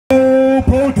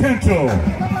potential.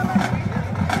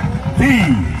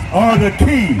 These are the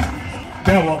keys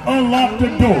that will unlock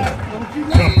the door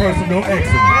to personal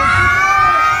excellence.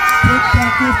 Quick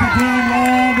practice to game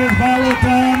long is viral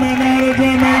time and now the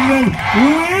drum major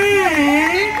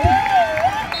lead.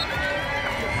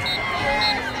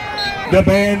 The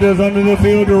band is under the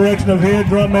field direction of head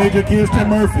drum major Karsyn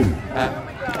Murphy.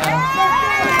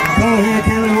 Co-head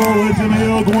Kelly Roy,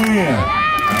 Jamil Gwen.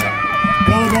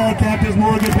 Color guard captains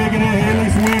Morgan Pickett and Haley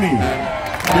Sweeney.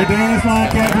 The dance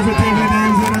line captains are Tiffany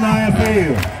Davis and Anaya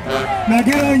Field. Now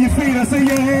get on your feet. I see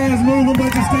your hands moving,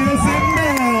 but you're still sitting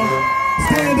down.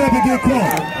 Stand up and get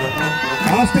caught.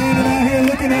 I'm standing out here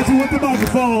looking at you with the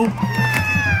microphone.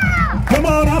 Come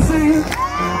on, I see you.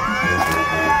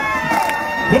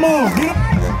 Come on, get up.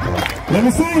 Let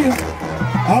me see you.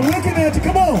 I'm looking at you.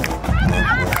 Come on.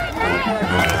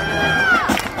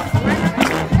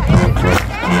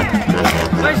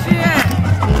 Where's she at?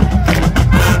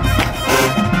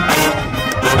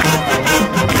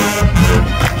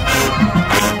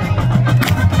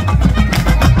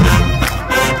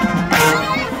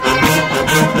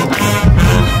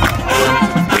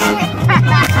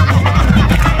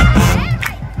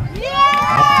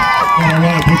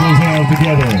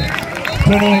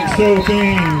 Tonight's show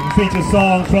theme features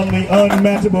songs from the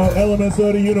unmatchable elements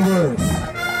of the universe: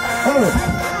 earth,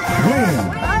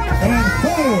 wind, and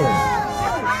fire,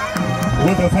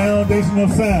 with a foundation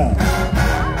of sound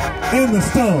in the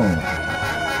stone.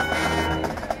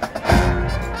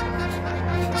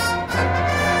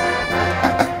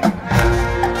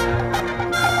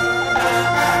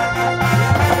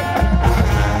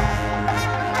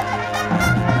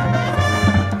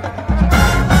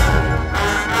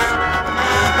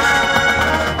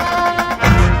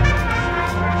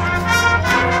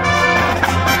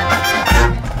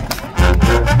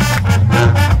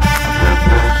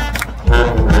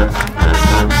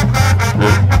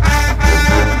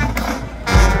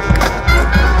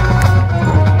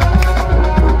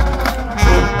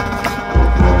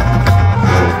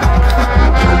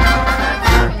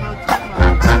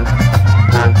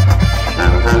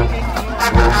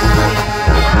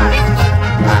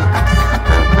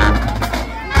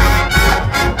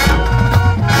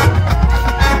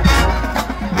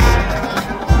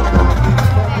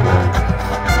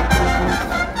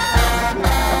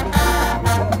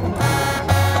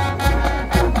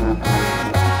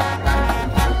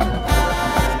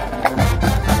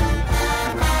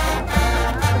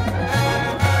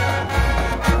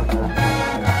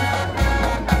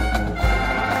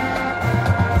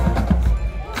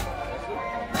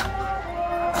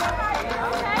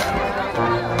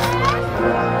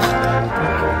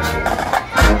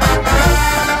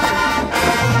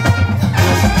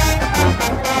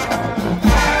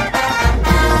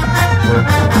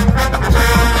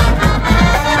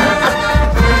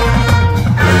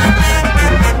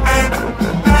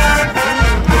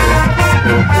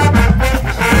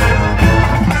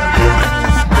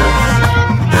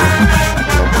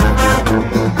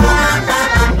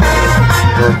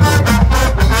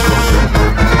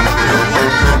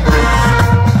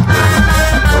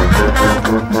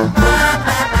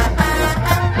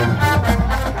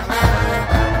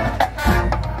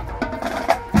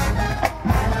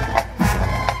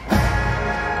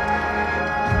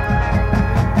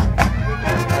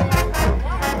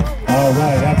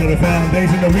 The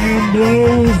foundation, the wind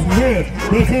blows with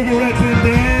the cigarettes and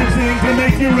dancing to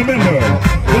make you remember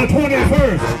the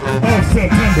 21st of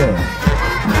September.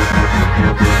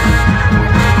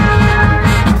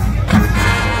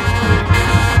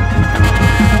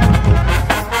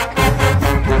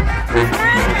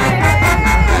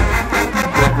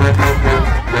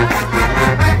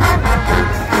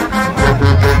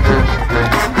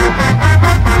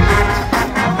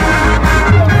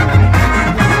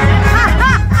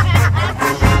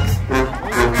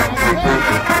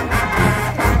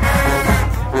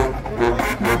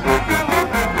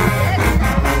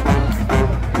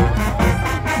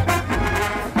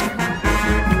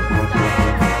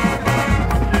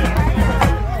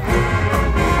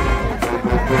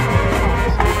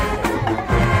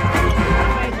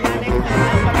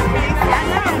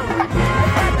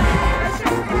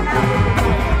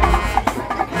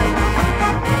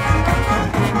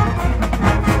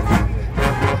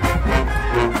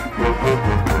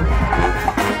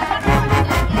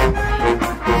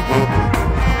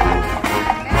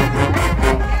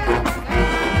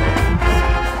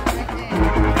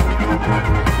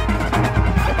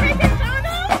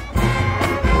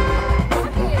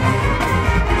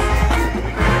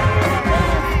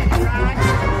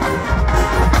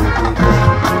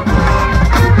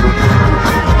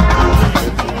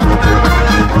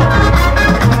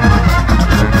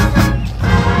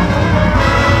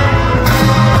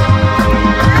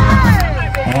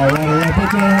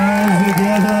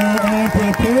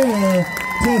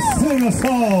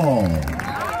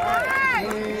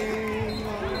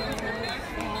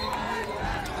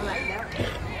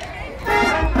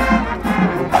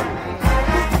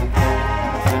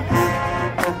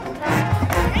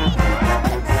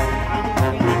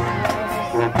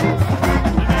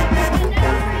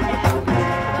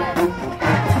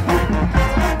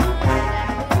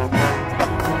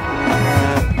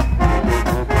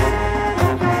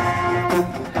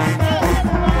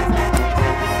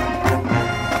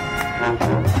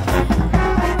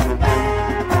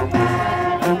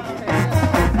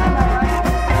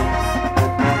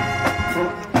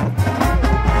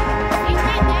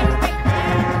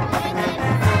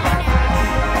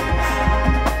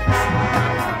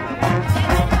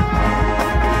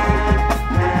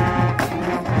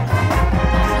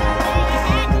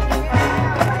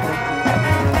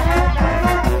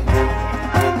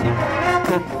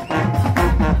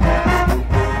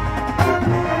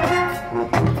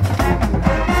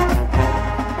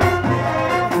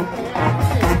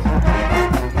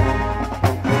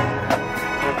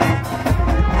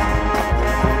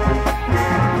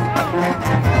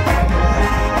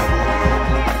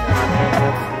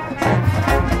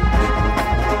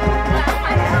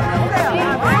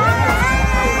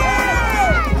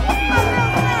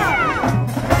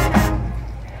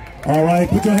 right,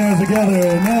 put your hands together.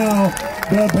 And now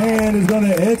the band is going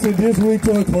to exit this week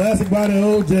to a classic by the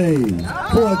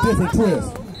OJs for a different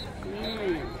twist.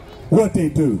 What they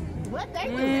do. What they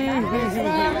do.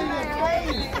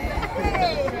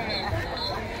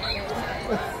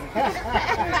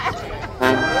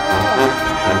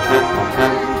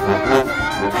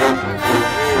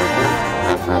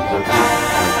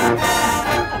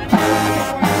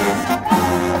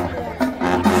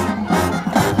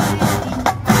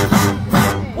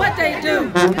 What they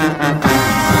do.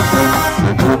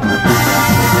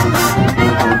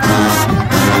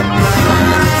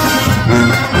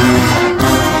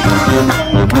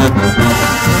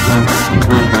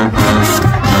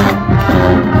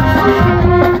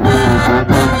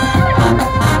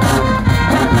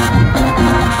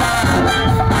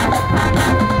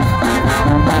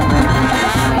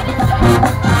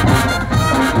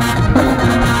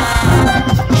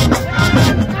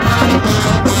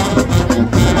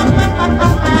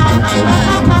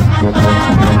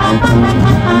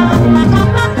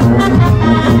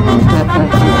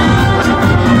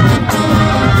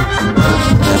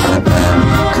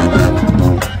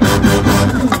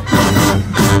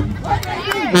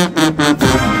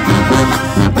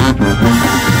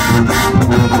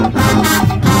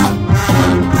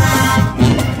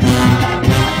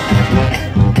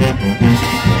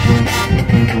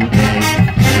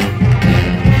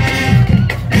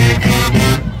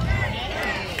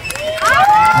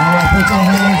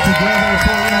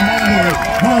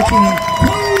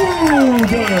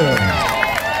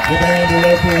 The band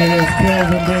director is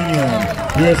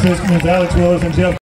Karsyn. Your assistants Alex Willis and Jeff